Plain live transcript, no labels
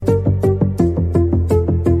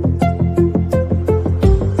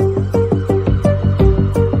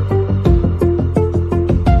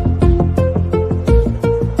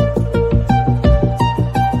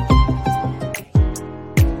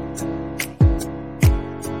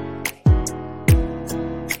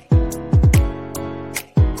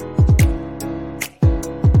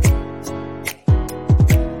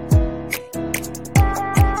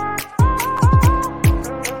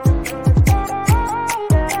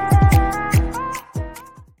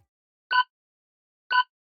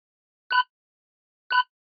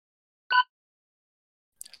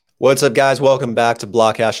What's up, guys? Welcome back to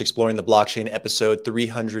Blockhash Exploring the Blockchain, episode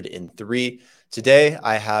 303. Today,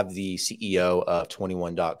 I have the CEO of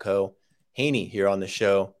 21.co, Haney, here on the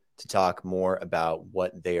show to talk more about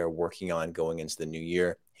what they are working on going into the new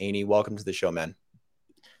year. Haney, welcome to the show, man.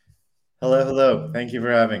 Hello. Thank you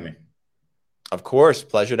for having me. Of course.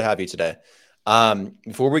 Pleasure to have you today.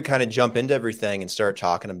 Before we kind of jump into everything and start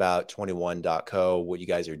talking about 21.co, what you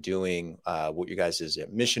guys are doing, what your guys'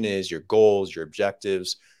 mission is, your goals, your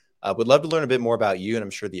objectives, would love to learn a bit more about you, and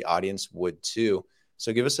I'm sure the audience would too.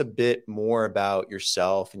 So give us a bit more about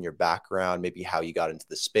yourself and your background, maybe how you got into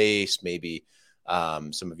the space, maybe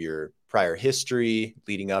some of your prior history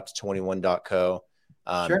leading up to 21.co.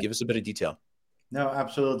 Sure. Give us a bit of detail. No,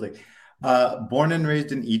 absolutely. Born and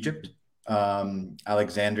raised in Egypt,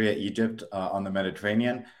 Alexandria, Egypt, on the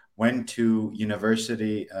Mediterranean. Went to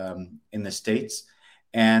university in the States.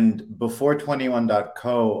 And before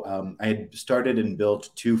 21.co, I had started and built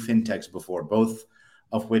two fintechs before, both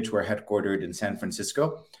of which were headquartered in San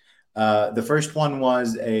Francisco. The first one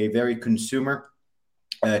was a very consumer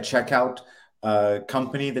checkout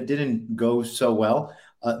company that didn't go so well.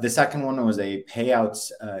 The second one was a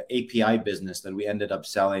payouts API business that we ended up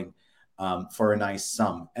selling for a nice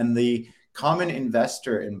sum. And the common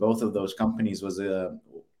investor in both of those companies was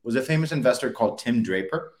a famous investor called Tim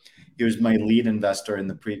Draper. He was my lead investor in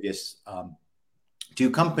the previous two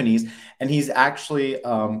companies, and he's actually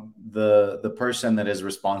the person that is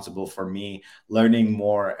responsible for me learning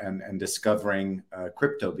more and discovering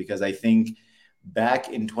crypto, because I think back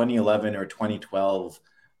in 2011 or 2012,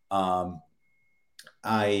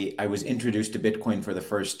 I was introduced to Bitcoin for the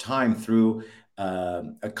first time through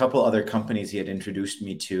a couple other companies he had introduced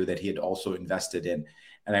me to that he had also invested in.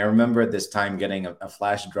 And I remember at this time getting a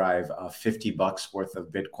flash drive of $50 worth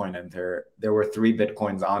of Bitcoin, and there were 3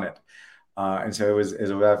 Bitcoins on it. And so it was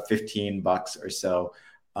about $15 or so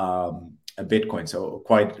a Bitcoin. So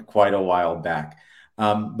quite a while back.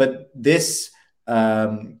 But this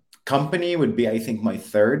company would be, I think, my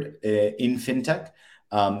third in fintech.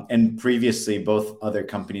 And previously, both other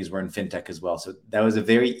companies were in fintech as well. So that was a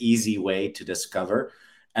very easy way to discover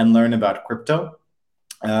and learn about crypto.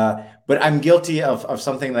 But I'm guilty of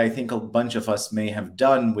something that I think a bunch of us may have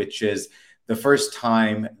done, which is the first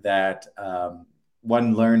time that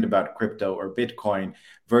one learned about crypto or Bitcoin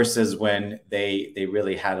versus when they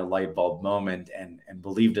really had a light bulb moment and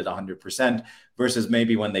believed it 100%, versus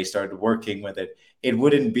maybe when they started working with it. It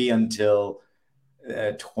wouldn't be until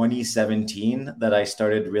 2017 that I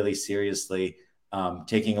started really seriously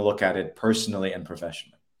taking a look at it personally and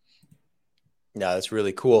professionally. No, that's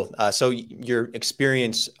really cool. So your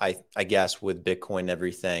experience, I guess, with Bitcoin and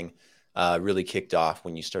everything really kicked off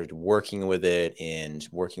when you started working with it and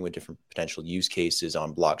working with different potential use cases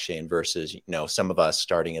on blockchain versus, some of us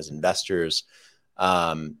starting as investors.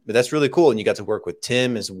 But that's really cool. And you got to work with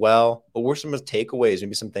Tim as well. What were some of the takeaways,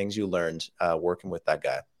 maybe some things you learned working with that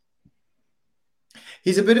guy?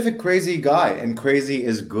 He's a bit of a crazy guy, and crazy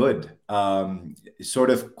is good. Sort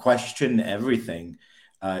of question everything.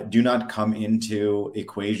 Do not come into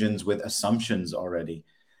equations with assumptions already.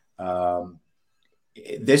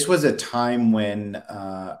 This was a time when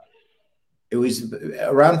it was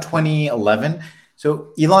around 2011.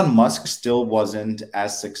 So Elon Musk still wasn't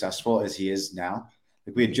as successful as he is now.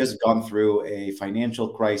 Like, we had just gone through a financial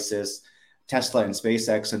crisis. Tesla and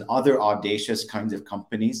SpaceX and other audacious kinds of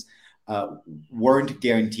companies weren't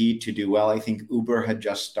guaranteed to do well. I think Uber had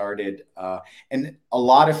just started. And a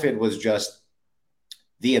lot of it was just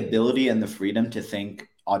the ability and the freedom to think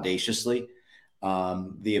audaciously,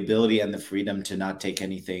 the ability and the freedom to not take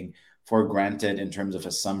anything for granted in terms of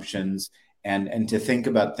assumptions, and to think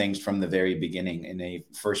about things from the very beginning in a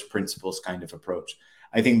first principles kind of approach.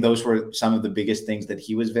 I think those were some of the biggest things that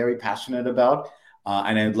he was very passionate about.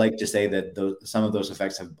 And I would like to say that some of those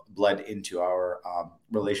effects have bled into our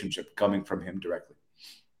relationship coming from him directly.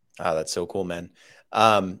 Oh, that's so cool, man.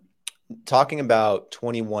 Talking about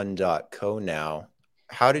 21.co now,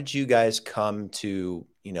 how did you guys come to,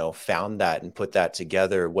 found that and put that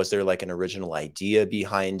together? Was there like an original idea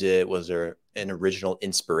behind it? Was there an original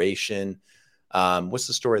inspiration? What's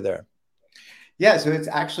the story there? Yeah, so it's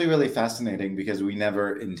actually really fascinating because we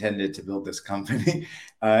never intended to build this company.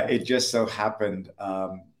 It just so happened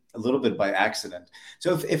a little bit by accident.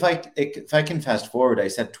 So if I can fast forward, I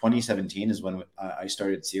said 2017 is when I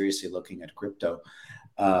started seriously looking at crypto.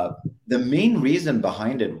 The main reason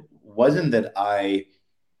behind it wasn't that I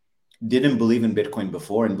didn't believe in Bitcoin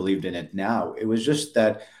before and believed in it now. It was just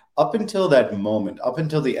that up until that moment, up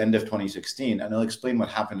until the end of 2016, and I'll explain what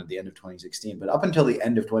happened at the end of 2016, but up until the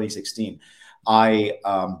end of 2016, I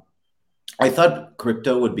thought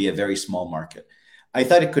crypto would be a very small market. I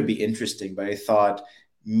thought it could be interesting, but I thought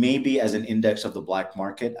maybe as an index of the black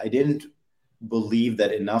market, I didn't believe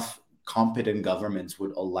that enough competent governments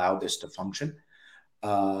would allow this to function.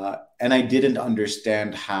 And I didn't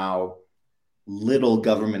understand how little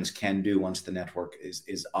governments can do once the network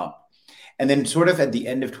is up. And then, sort of at the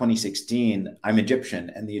end of 2016, I'm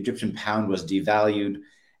Egyptian, and the Egyptian pound was devalued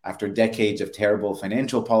after decades of terrible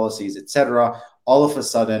financial policies, etc. All of a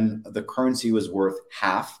sudden, the currency was worth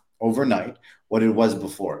half overnight what it was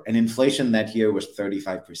before. And inflation that year was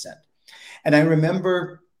 35%. And I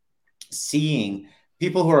remember seeing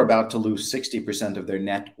people who are about to lose 60% of their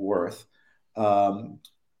net worth now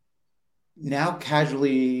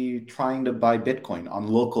casually trying to buy Bitcoin on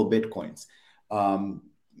local Bitcoins,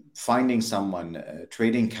 finding someone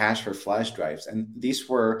trading cash for flash drives. And these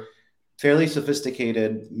were fairly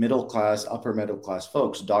sophisticated middle class, upper middle class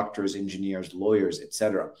folks, doctors, engineers, lawyers,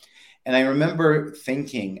 etc. And I remember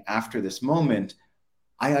thinking after this moment,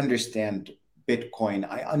 I understand Bitcoin.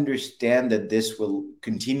 I understand that this will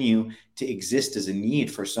continue to exist as a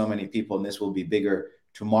need for so many people, and this will be bigger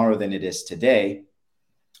tomorrow than it is today.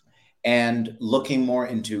 And looking more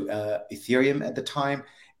into Ethereum at the time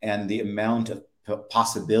and the amount of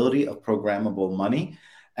possibility of programmable money.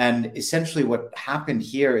 And essentially what happened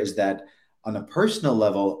here is that on a personal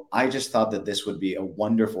level, I just thought that this would be a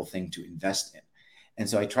wonderful thing to invest in. And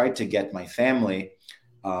so I tried to get my family,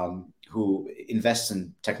 who invests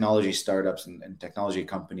in technology startups and technology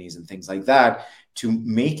companies and things like that, to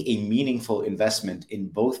make a meaningful investment in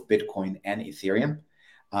both Bitcoin and Ethereum.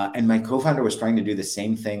 And my co-founder was trying to do the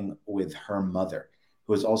same thing with her mother,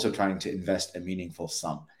 who was also trying to invest a meaningful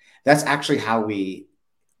sum. That's actually how we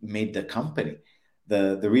made the company.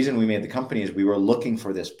 The reason we made the company is we were looking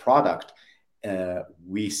for this product.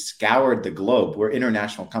 We scoured the globe. We're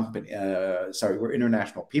international company. We're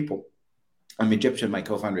international people. I'm Egyptian. My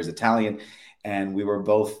co-founder is Italian, and we were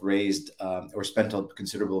both raised or spent a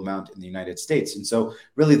considerable amount in the United States. And so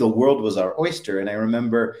really the world was our oyster. And I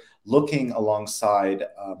remember looking alongside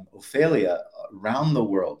Ophelia around the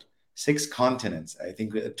world, 6 continents, I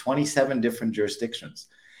think 27 different jurisdictions,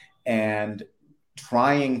 and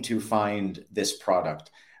trying to find this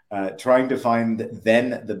product, trying to find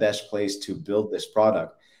then the best place to build this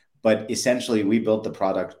product. But essentially, we built the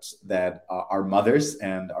products that our mothers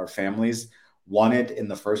and our families wanted in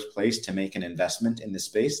the first place to make an investment in this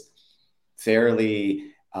space.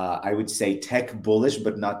 Fairly, I would say, tech bullish,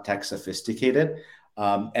 but not tech sophisticated,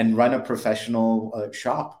 and run a professional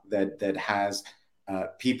shop that has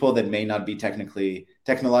people that may not be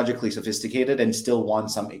technologically sophisticated and still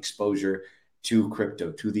want some exposure to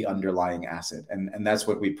crypto, to the underlying asset. And that's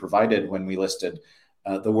what we provided when we listed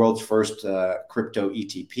the world's first crypto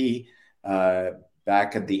ETP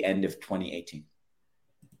back at the end of 2018.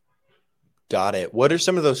 Got it. What are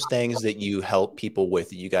some of those things that you help people with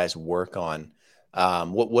that you guys work on?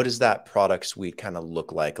 What does that product suite kind of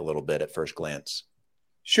look like a little bit at first glance?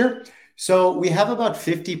 Sure. So we have about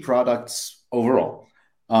 50 products overall.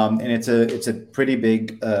 And it's a pretty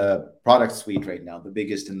big product suite right now, the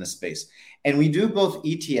biggest in the space. And we do both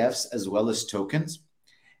ETFs as well as tokens.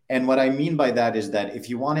 And what I mean by that is that if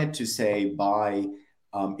you wanted to, say, buy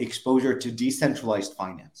exposure to decentralized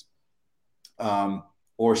finance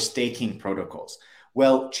or staking protocols,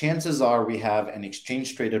 well, chances are we have an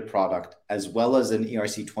exchange-traded product as well as an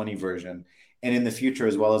ERC-20 version, and in the future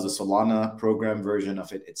as well as a Solana program version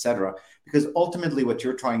of it, et cetera. Because ultimately what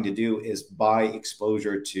you're trying to do is buy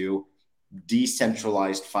exposure to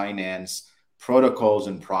decentralized finance protocols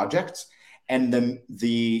and projects. And the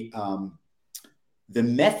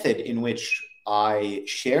method in which I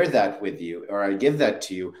share that with you, or I give that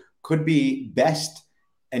to you, could be best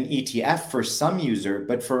an ETF for some user,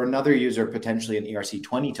 but for another user, potentially an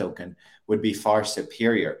ERC-20 token would be far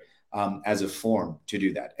superior as a form to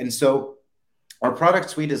do that. And so our product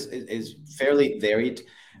suite is fairly varied.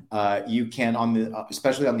 You can,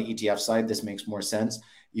 especially on the ETF side, this makes more sense.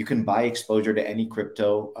 You can buy exposure to any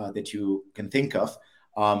crypto that you can think of.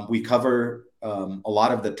 We cover a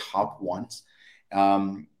lot of the top ones.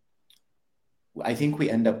 I think we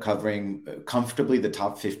end up covering comfortably the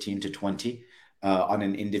top 15 to 20 on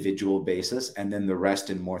an individual basis, and then the rest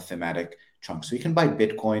in more thematic chunks. So you can buy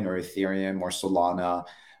Bitcoin or Ethereum or Solana,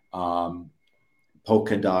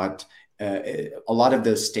 Polkadot. A lot of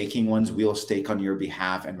the staking ones we'll stake on your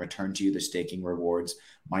behalf and return to you the staking rewards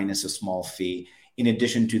minus a small fee. In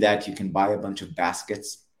addition to that, you can buy a bunch of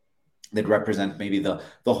baskets that represent maybe the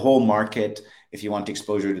whole market if you want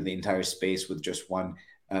exposure to the entire space with just one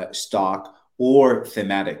stock, or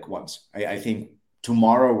thematic ones. I think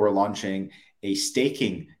tomorrow we're launching a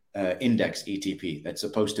staking index ETP that's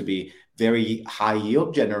supposed to be very high yield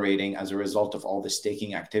generating as a result of all the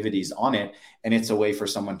staking activities on it. And it's a way for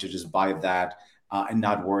someone to just buy that and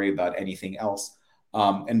not worry about anything else.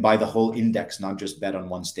 And buy the whole index, not just bet on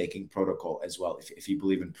one staking protocol as well, if you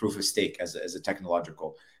believe in proof of stake as a technological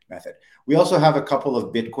method. We also have a couple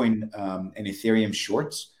of Bitcoin and Ethereum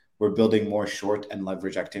shorts. We're building more short and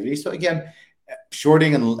leverage activities. So again,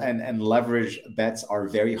 shorting and leverage bets are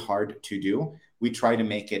very hard to do. We try to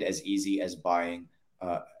make it as easy as buying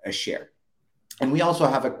a share. And we also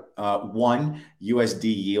have one USD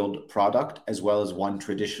yield product, as well as one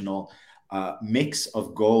traditional mix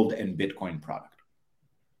of gold and Bitcoin product.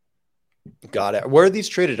 Got it. Where are these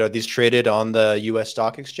traded? Are these traded on the US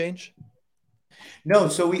stock exchange? No,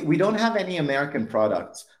 so we don't have any American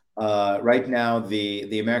products. Right now,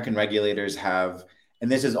 the American regulators have,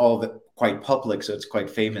 and this is all quite public, so it's quite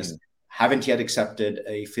famous, haven't yet accepted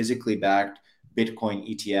a physically backed Bitcoin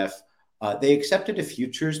ETF. They accepted a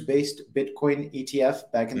futures-based Bitcoin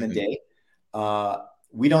ETF back in the day.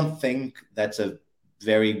 We don't think that's a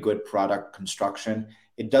very good product construction.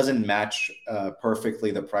 It doesn't match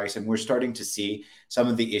perfectly the price. And we're starting to see some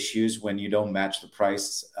of the issues when you don't match the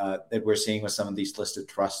price that we're seeing with some of these listed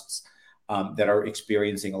trusts that are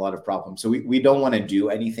experiencing a lot of problems. So we don't want to do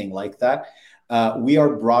anything like that. We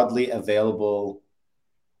are broadly available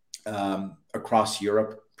across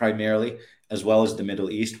Europe primarily, as well as the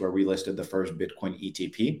Middle East, where we listed the first Bitcoin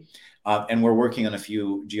ETP. And we're working on a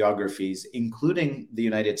few geographies, including the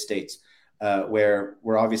United States, where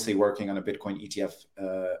we're obviously working on a Bitcoin ETF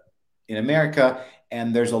in America,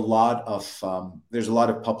 and there's a lot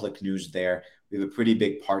of public news there. We have a pretty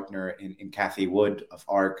big partner in Cathie Wood of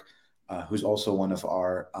ARK, who's also one of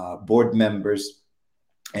our board members,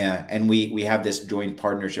 and we have this joint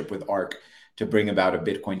partnership with ARK to bring about a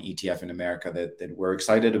Bitcoin ETF in America that we're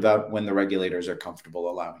excited about when the regulators are comfortable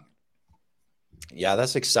allowing it. Yeah,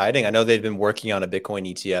 that's exciting. I know they've been working on a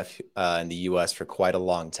Bitcoin ETF in the US for quite a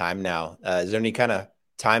long time now. Is there any kind of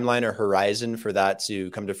timeline or horizon for that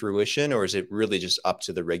to come to fruition, or is it really just up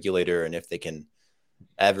to the regulator and if they can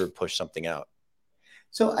ever push something out?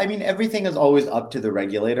 So, I mean, everything is always up to the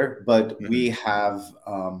regulator, but we have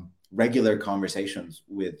regular conversations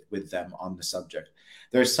with them on the subject.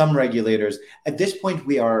 There are some regulators. At this point,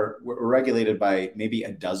 we're regulated by maybe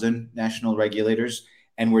a dozen national regulators,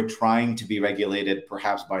 and we're trying to be regulated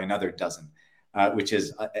perhaps by another dozen, which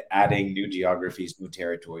is adding new geographies, new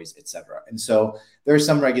territories, et cetera. And so there are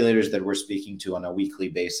some regulators that we're speaking to on a weekly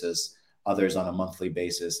basis, others on a monthly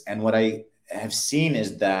basis. And what I have seen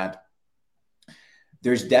is that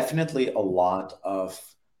there's definitely a lot of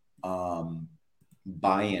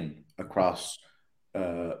buy-in across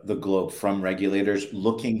the globe from regulators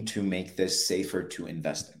looking to make this safer to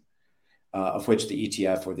invest in. Of which the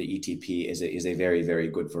ETF or the ETP is a very, very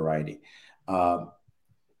good variety.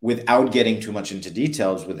 Without getting too much into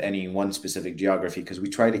details with any one specific geography, because we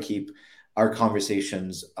try to keep our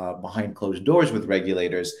conversations behind closed doors with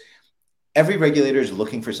regulators. Every regulator is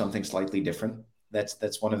looking for something slightly different.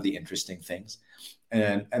 That's one of the interesting things.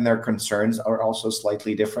 And their concerns are also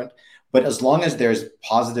slightly different. But as long as there's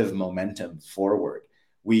positive momentum forward,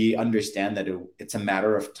 we understand that it's a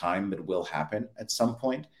matter of time, but will happen at some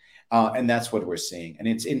point. And that's what we're seeing. And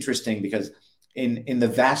it's interesting because in the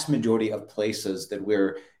vast majority of places that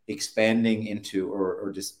we're expanding into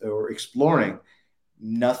or exploring,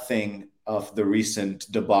 nothing of the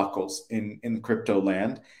recent debacles in crypto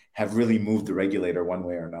land have really moved the regulator one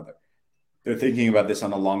way or another. They're thinking about this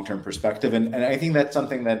on a long-term perspective. And I think that's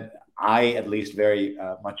something that I at least very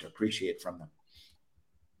much appreciate from them.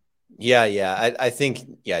 Yeah. I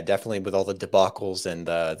think, definitely with all the debacles and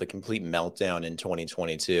the complete meltdown in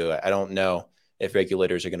 2022, I don't know if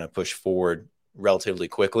regulators are going to push forward relatively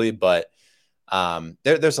quickly, but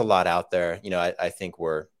there's a lot out there. I think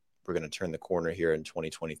we're going to turn the corner here in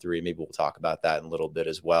 2023. Maybe we'll talk about that in a little bit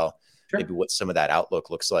as well. Sure. Maybe what some of that outlook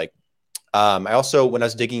looks like. I also, when I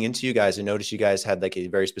was digging into you guys, I noticed you guys had like a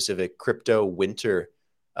very specific crypto winter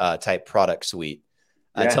type product suite.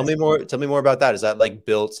 Yes. Tell me more about that. Is that like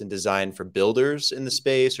built and designed for builders in the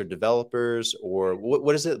space or developers, or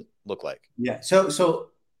what does it look like? Yeah.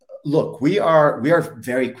 So look, we are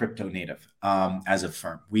very crypto native as a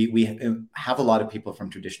firm. We have a lot of people from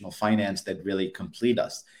traditional finance that really complete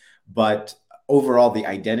us, but overall, the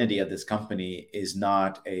identity of this company is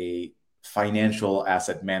not a financial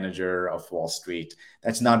asset manager of Wall Street.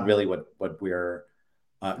 That's not really what we're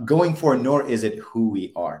going for, nor is it who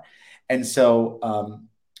we are. And so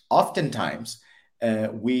oftentimes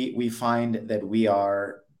we find that we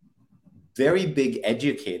are very big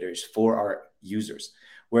educators for our users,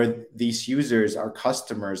 where these users, our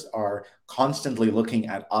customers, are constantly looking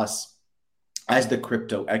at us as the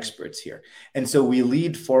crypto experts here. And so we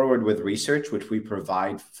lead forward with research, which we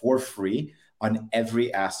provide for free on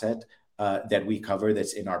every asset that we cover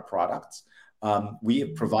that's in our products. We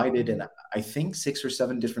have provided in, I think, 6 or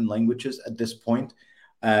 7 different languages at this point.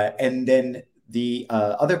 And then the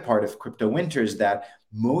other part of Crypto Winter is that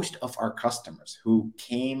most of our customers who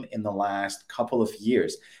came in the last couple of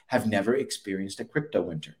years have never experienced a crypto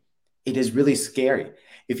winter. It is really scary.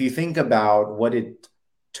 If you think about what it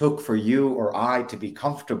took for you or I to be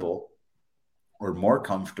comfortable or more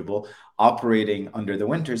comfortable operating under the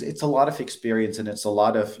winters, it's a lot of experience, and it's a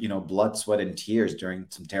lot of, blood, sweat, and tears during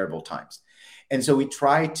some terrible times. And so we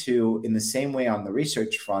try to, in the same way on the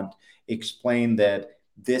research front, explain that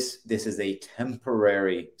this is a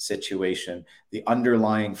temporary situation. The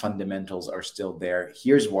underlying fundamentals are still there.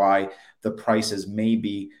 Here's why the prices may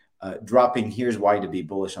be dropping. Here's why to be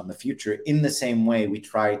bullish on the future. In the same way, we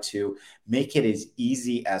try to make it as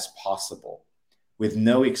easy as possible with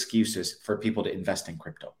no excuses for people to invest in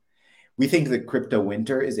crypto. We think that crypto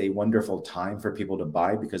winter is a wonderful time for people to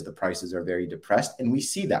buy because the prices are very depressed. And we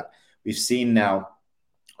see that. We've seen now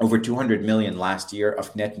over 200 million last year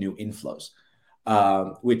of net new inflows,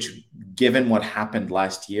 which, given what happened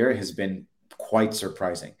last year, has been quite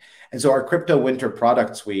surprising. And so our crypto winter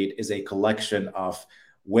product suite is a collection of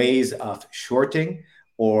ways of shorting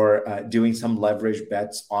or doing some leverage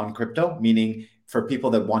bets on crypto, meaning for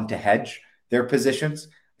people that want to hedge their positions,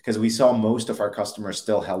 because we saw most of our customers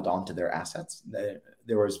still held on to their assets.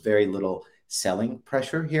 There was very little selling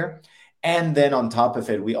pressure here. And then on top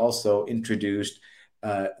of it, we also introduced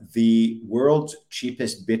the world's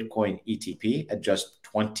cheapest Bitcoin ETP at just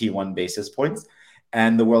 21 basis points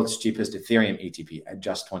and the world's cheapest Ethereum ETP at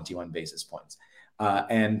just 21 basis points.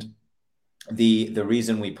 And the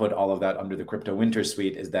reason we put all of that under the Crypto Winter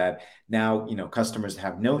Suite is that now, customers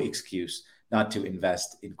have no excuse not to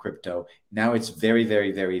invest in crypto. Now it's very,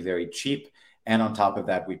 very, very, very cheap. And on top of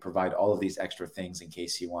that, we provide all of these extra things in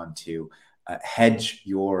case you want to hedge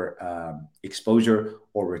your exposure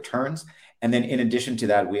or returns. And then in addition to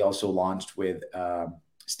that, we also launched with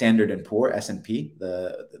Standard & Poor, S&P,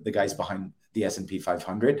 the guys behind the S&P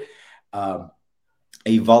 500,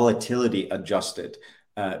 a volatility adjusted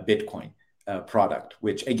Bitcoin product,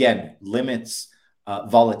 which again limits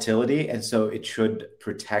volatility. And so it should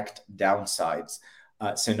protect downsides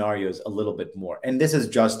scenarios a little bit more. And this is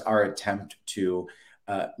just our attempt to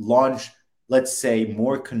launch, let's say,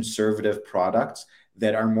 more conservative products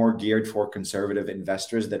that are more geared for conservative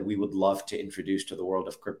investors that we would love to introduce to the world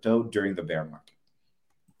of crypto during the bear market.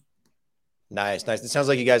 Nice. It sounds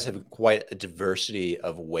like you guys have quite a diversity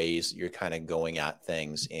of ways you're kind of going at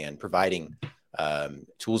things and providing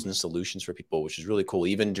tools and solutions for people, which is really cool.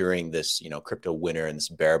 Even during this, crypto winter and this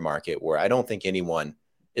bear market, where I don't think anyone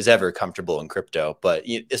is ever comfortable in crypto, but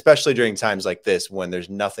especially during times like this when there's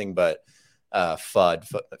nothing but FUD,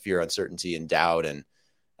 fear, uncertainty, and doubt, and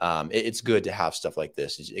it's good to have stuff like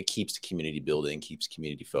this. It keeps the community building, keeps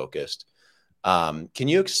community focused. Can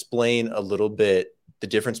you explain a little bit the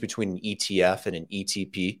difference between an ETF and an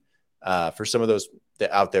ETP for some of those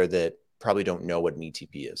out there that probably don't know what an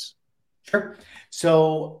ETP is? Sure.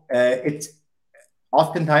 So it's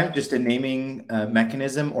oftentimes just a naming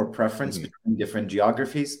mechanism or preference between different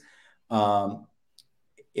geographies.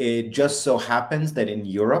 It just so happens that in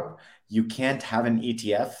Europe, you can't have an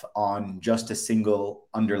ETF on just a single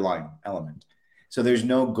underlying element. So there's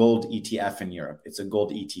no gold ETF in Europe. It's a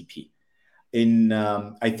gold ETP.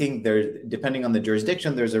 I think depending on the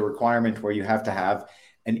jurisdiction, there's a requirement where you have to have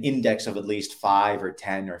an index of at least 5 or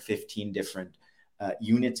 10 or 15 different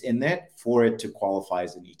units in there for it to qualify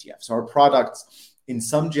as an ETF. So our products in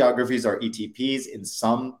some geographies are ETPs, in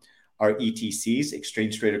some are ETCs,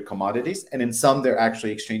 exchange traded commodities, and in some they're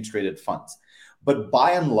actually exchange traded funds. But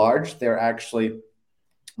by and large, they're actually,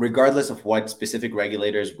 regardless of what specific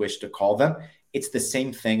regulators wish to call them, it's the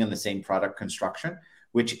same thing and the same product construction,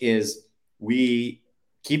 which is we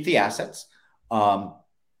keep the assets.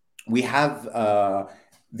 We have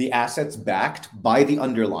the assets backed by the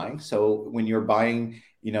underlying. So when you're buying,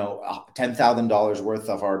 $10,000 worth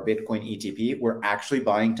of our Bitcoin ETP, we're actually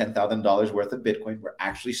buying $10,000 worth of Bitcoin. We're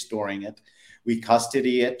actually storing it. We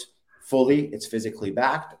custody it fully. It's physically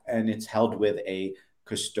backed, and it's held with a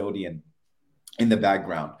custodian in the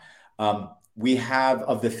background. We have,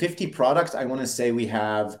 of the 50 products, I want to say we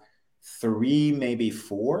have 3, maybe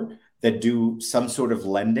 4 that do some sort of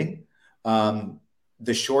lending.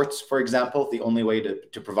 The shorts, for example, the only way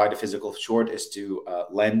to provide a physical short is to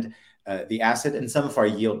lend the asset, and some of our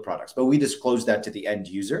yield products. But we disclose that to the end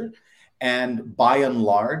user. And by and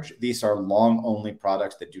large, these are long-only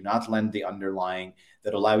products that do not lend the underlying,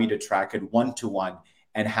 that allow you to track it one-to-one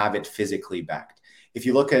and have it physically backed. If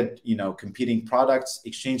you look at competing products,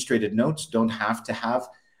 exchange traded notes don't have to have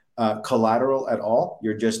collateral at all.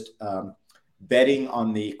 You're just betting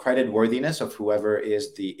on the credit worthiness of whoever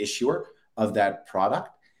is the issuer of that product.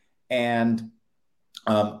 And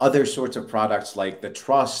other sorts of products like the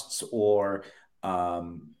trusts or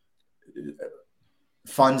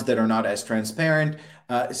funds that are not as transparent,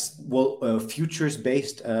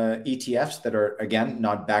 futures-based ETFs that are, again,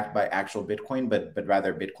 not backed by actual Bitcoin, but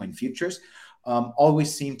rather Bitcoin futures,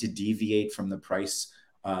 always seem to deviate from the price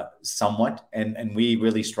somewhat. And we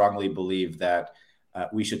really strongly believe that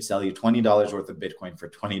we should sell you $20 worth of Bitcoin for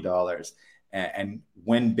 $20. And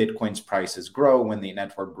when Bitcoin's prices grow, when the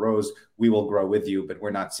network grows, we will grow with you, but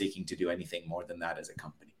we're not seeking to do anything more than that as a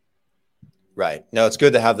company. Right. No, it's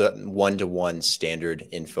good to have the one-to-one standard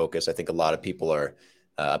in focus. I think a lot of people are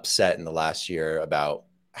upset in the last year about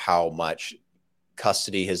how much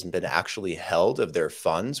custody has been actually held of their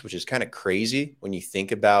funds, which is kind of crazy when you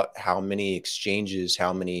think about how many exchanges,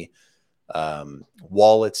 how many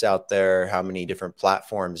wallets out there, how many different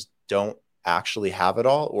platforms don't actually have it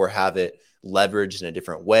all or have it leveraged in a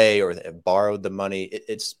different way or have borrowed the money.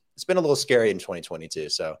 It's been a little scary in 2022.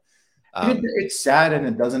 So it's sad and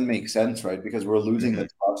it doesn't make sense, right? Because we're losing the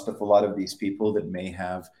trust of a lot of these people that may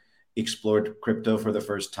have explored crypto for the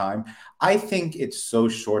first time. I think it's so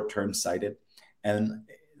short-term sighted. And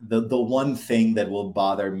the one thing that will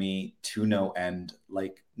bother me to no end,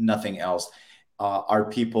 like nothing else, are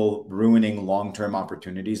people ruining long-term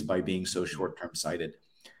opportunities by being so short-term sighted.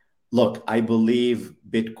 Look, I believe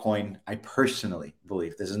Bitcoin, I personally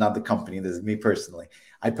believe, this is not the company, this is me personally.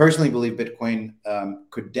 I personally believe Bitcoin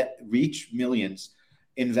could reach millions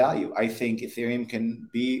in value. I think Ethereum can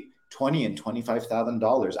be $20,000 and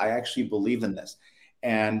 $25,000. I actually believe in this.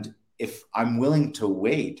 And if I'm willing to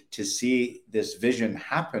wait to see this vision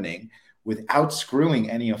happening without screwing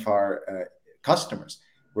any of our customers,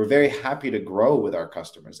 we're very happy to grow with our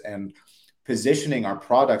customers and positioning our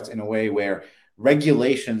products in a way where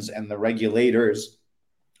regulations and the regulators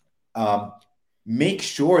make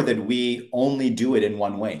sure that we only do it in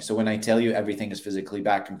one way. So when I tell you everything is physically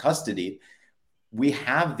backed and custodied, we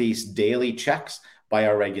have these daily checks by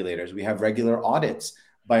our regulators. We have regular audits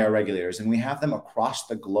by our regulators, and we have them across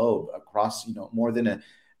the globe, across more than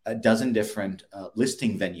a dozen different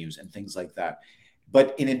listing venues and things like that.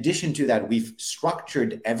 But in addition to that, we've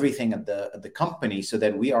structured everything at the company so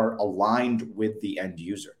that we are aligned with the end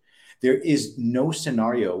user. There is no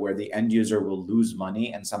scenario where the end user will lose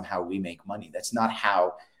money and somehow we make money. That's not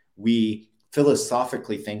how we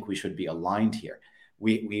philosophically think we should be aligned here.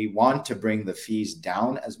 We want to bring the fees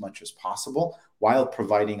down as much as possible while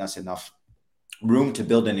providing us enough room to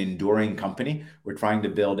build an enduring company. We're trying to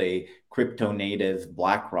build a crypto native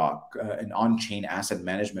BlackRock, an on-chain asset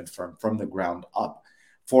management firm from the ground up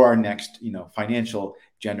for our next financial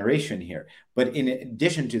generation here. But in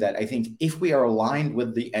addition to that, I think if we are aligned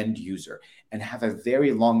with the end user and have a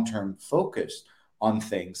very long-term focus on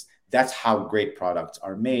things, that's how great products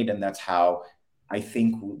are made. And that's how I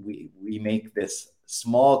think we make this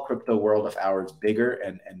small crypto world of ours bigger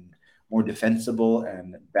and more defensible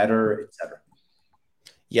and better, et cetera.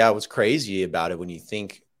 Yeah, what's crazy about it when you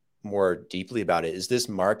think more deeply about it is this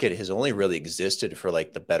market has only really existed for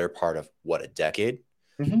like the better part of a decade.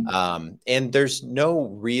 And there's no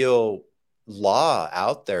real law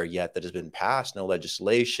out there yet that has been passed, no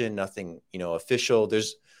legislation, nothing, official.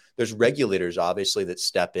 There's regulators obviously that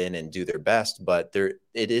step in and do their best, but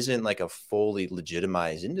it isn't like a fully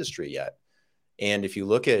legitimized industry yet. And if you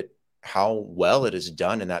look at how well it is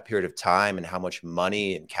done in that period of time and how much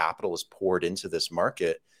money and capital is poured into this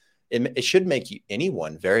market, it should make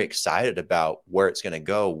anyone very excited about where it's going to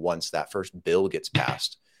go once that first bill gets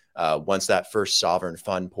passed. Once that first sovereign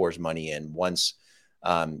fund pours money in, once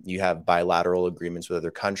you have bilateral agreements with other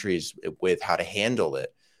countries with how to handle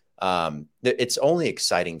it. It's only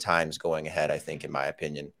exciting times going ahead, I think, in my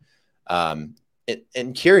opinion.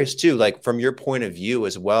 And curious too, like from your point of view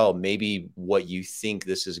as well, maybe what you think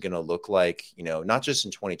this is going to look like, not just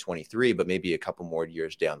in 2023, but maybe a couple more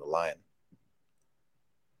years down the line.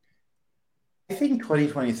 I think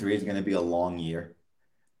 2023 is going to be a long year.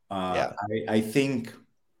 I think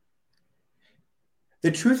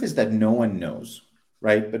the truth is that no one knows,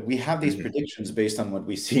 right? But we have these predictions based on what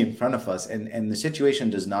we see in front of us, and the situation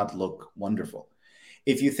does not look wonderful.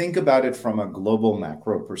 If you think about it from a global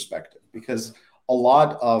macro perspective, because a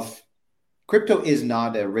lot of crypto is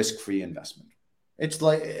not a risk-free investment. It's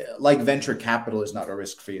like venture capital is not a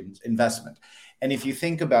risk-free investment. And if you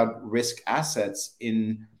think about risk assets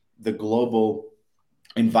in the global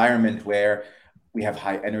environment where we have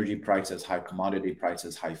high energy prices, high commodity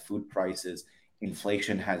prices, high food prices,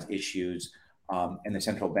 inflation has issues, and the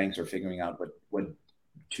central banks are figuring out what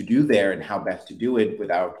to do there and how best to do it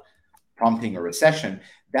without prompting a recession,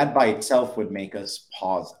 that by itself would make us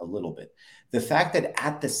pause a little bit. The fact that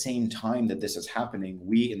at the same time that this is happening,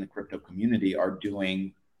 we in the crypto community are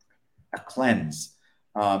doing a cleanse,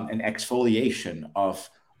 an exfoliation of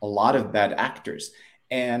a lot of bad actors.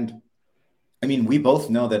 And I mean, we both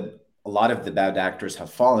know that a lot of the bad actors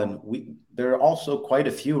have fallen. There are also quite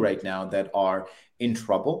a few right now that are in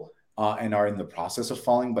trouble and are in the process of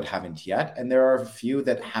falling, but haven't yet. And there are a few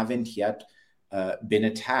that haven't yet been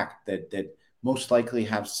attacked, that most likely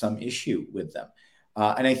have some issue with them.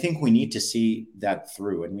 And I think we need to see that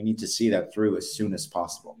through, and we need to see that through as soon as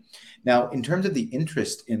possible. Now, in terms of the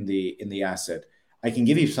interest in the asset, I can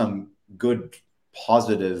give you some good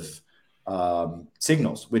positive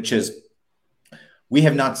signals, which is we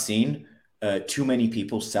have not seen too many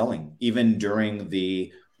people selling, even during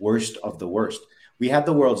the worst of the worst. We had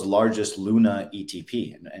the world's largest Luna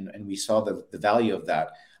ETP, and we saw the value of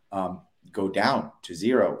that go down to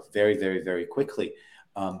zero very, very, very quickly.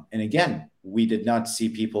 And again, we did not see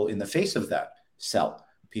people in the face of that sell.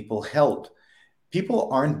 People held. People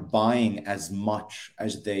aren't buying as much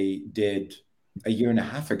as they did a year and a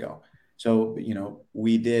half ago. So,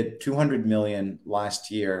 we did 200 million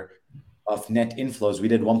last year of net inflows. We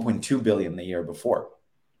did 1.2 billion the year before.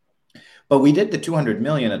 But we did the 200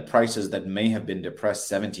 million at prices that may have been depressed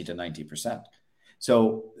 70 to 90%.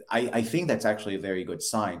 So I think that's actually a very good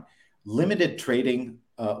sign. Limited trading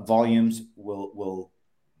volumes will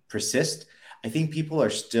persist. I think people are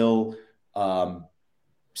still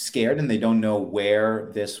scared and they don't know where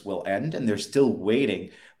this will end, and they're still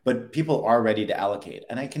waiting, but people are ready to allocate.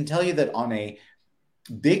 And I can tell you that on a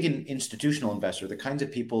big institutional investor, the kinds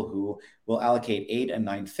of people who will allocate 8 and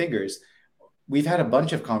 9 figures, we've had a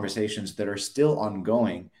bunch of conversations that are still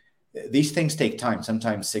ongoing. These things take time,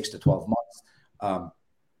 sometimes 6 to 12 months,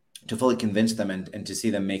 to fully convince them and to see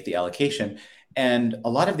them make the allocation. And a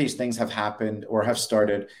lot of these things have happened or have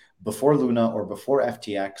started before Luna or before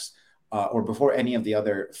FTX or before any of the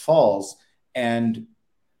other falls, and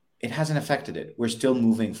it hasn't affected it. We're still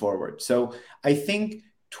moving forward. So I think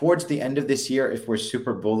towards the end of this year, if we're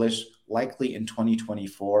super bullish, likely in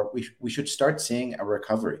 2024, we should start seeing a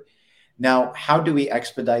recovery. Now, how do we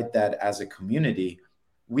expedite that as a community?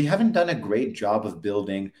 We haven't done a great job of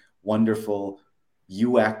building wonderful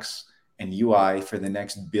UX and UI for the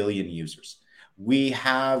next billion users. We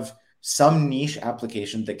have some niche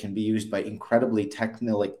applications that can be used by incredibly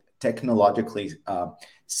technologically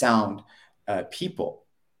sound people,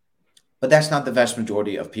 but that's not the vast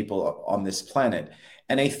majority of people on this planet.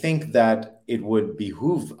 And I think that it would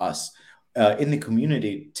behoove us in the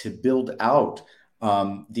community to build out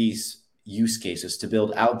these use cases, to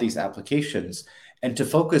build out these applications, and to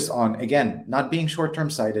focus on, again, not being short-term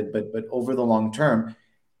sighted, but over the long term.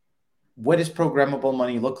 What does programmable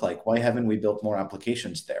money look like? Why haven't we built more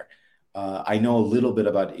applications there? I know a little bit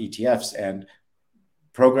about ETFs, and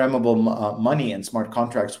programmable money and smart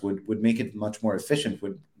contracts would make it much more efficient,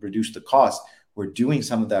 would reduce the cost. We're doing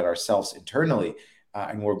some of that ourselves internally,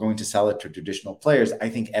 and we're going to sell it to traditional players. I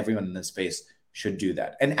think everyone in this space should do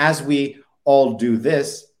that. And as we all do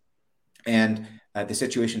this, and the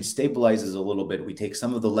situation stabilizes a little bit, we take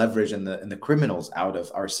some of the leverage and the criminals out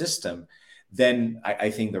of our system, then I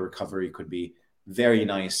think the recovery could be very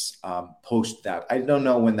nice post that. I don't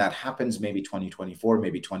know when that happens, maybe 2024,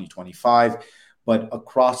 maybe 2025, but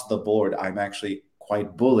across the board, I'm actually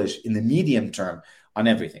quite bullish in the medium term on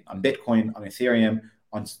everything, on Bitcoin, on Ethereum,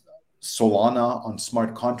 on Solana, on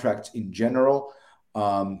smart contracts in general,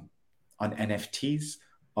 on NFTs,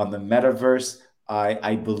 on the metaverse.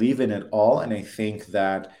 I believe in it all, and I think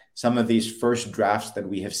that some of these first drafts that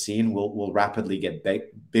we have seen will rapidly get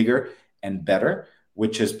bigger and better,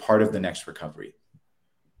 which is part of the next recovery.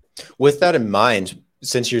 With that in mind,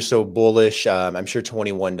 since you're so bullish, I'm sure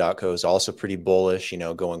 21.co is also pretty bullish,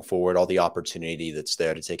 going forward, all the opportunity that's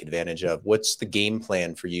there to take advantage of. What's the game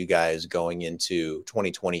plan for you guys going into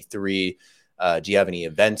 2023? Do you have any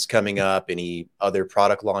events coming up? Any other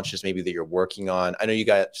product launches maybe that you're working on? I know you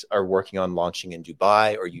guys are working on launching in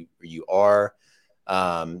Dubai, or you are.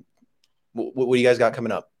 What do you guys got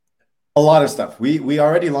coming up? A lot of stuff. We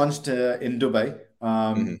already launched in Dubai.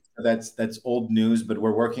 That's old news, but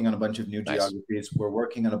we're working on a bunch of new geographies. We're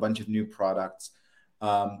working on a bunch of new products.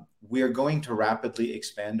 We are going to rapidly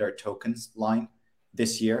expand our tokens line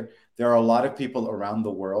this year. There are a lot of people around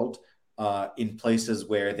the world in places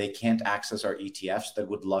where they can't access our ETFs that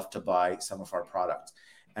would love to buy some of our products.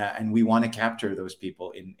 And we want to capture those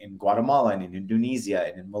people in Guatemala and in Indonesia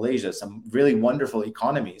and in Malaysia, some really wonderful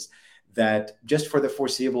economies that just for the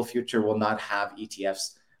foreseeable future will not have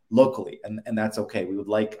ETFs locally. And that's okay. We would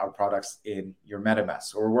like our products in your MetaMask.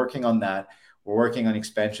 So we're working on that. We're working on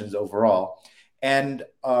expansions overall. And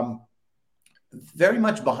very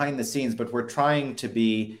much behind the scenes, but we're trying to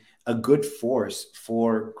be a good force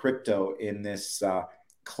for crypto in this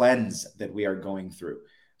cleanse that we are going through.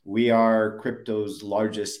 We are crypto's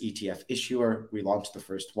largest ETF issuer. We launched the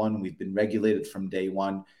first one. We've been regulated from day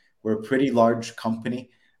one. We're a pretty large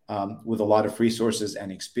company with a lot of resources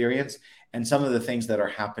and experience. And some of the things that are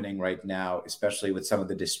happening right now, especially with some of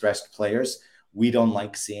the distressed players, we don't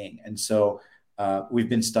like seeing. And so we've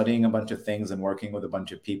been studying a bunch of things and working with a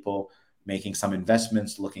bunch of people, making some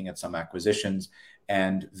investments, looking at some acquisitions,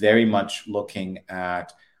 and very much looking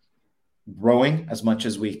at growing as much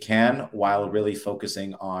as we can while really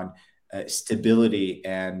focusing on stability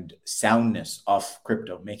and soundness of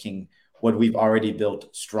crypto, making what we've already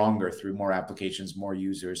built stronger through more applications, more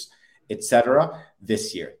users, etc.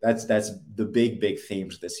 this year. That's the big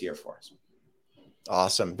themes this year for us.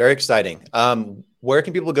 Awesome. Very exciting. Where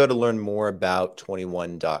can people go to learn more about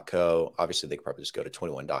 21.co? Obviously, they could probably just go to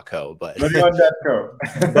 21.co, but 21.co.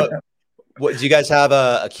 But what do you guys have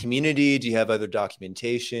a community? Do you have other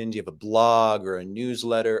documentation? Do you have a blog or a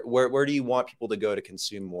newsletter? Where do you want people to go to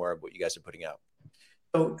consume more of what you guys are putting out?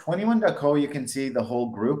 So 21.co, you can see the whole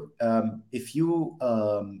group. If you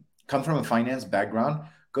come from a finance background,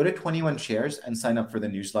 go to 21 Shares and sign up for the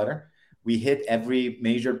newsletter. We hit every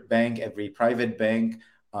major bank, every private bank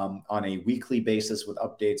on a weekly basis with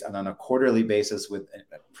updates, and on a quarterly basis with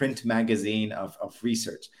a print magazine of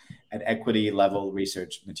research and equity level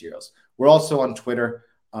research materials. We're also on Twitter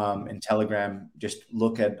and Telegram. Just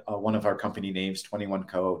look at one of our company names,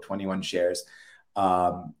 21.co, 21 Shares.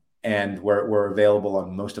 And we're available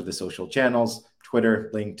on most of the social channels,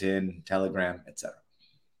 Twitter, LinkedIn, Telegram, etc.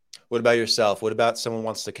 What about yourself? What about someone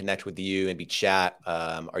wants to connect with you, maybe chat?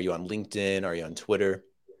 Are you on LinkedIn? Are you on Twitter?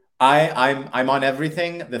 I'm on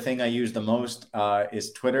everything. The thing I use the most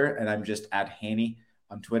is Twitter, and I'm just at Haney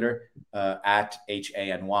on Twitter. At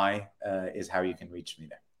HANY is how you can reach me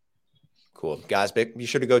there. Cool. Guys, be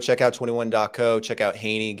sure to go check out 21.co, check out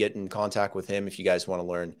Haney, get in contact with him if you guys want to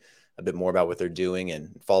learn a bit more about what they're doing,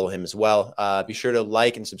 and follow him as well. Be sure to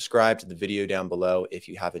like and subscribe to the video down below if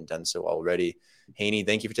you haven't done so already. Haney,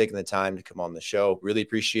 thank you for taking the time to come on the show. Really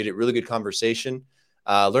appreciate it. Really good conversation.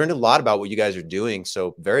 Learned a lot about what you guys are doing.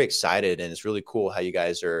 So very excited. And it's really cool how you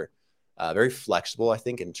guys are very flexible, I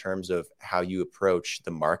think, in terms of how you approach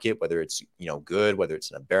the market, whether it's, good, whether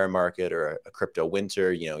it's in a bear market or a crypto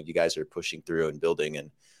winter, you guys are pushing through and building.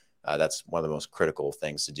 And that's one of the most critical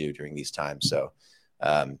things to do during these times. So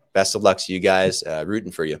best of luck to you guys.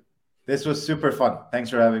 Rooting for you. This was super fun. Thanks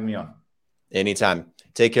for having me on. Anytime.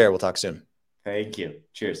 Take care. We'll talk soon. Thank you.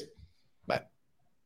 Cheers.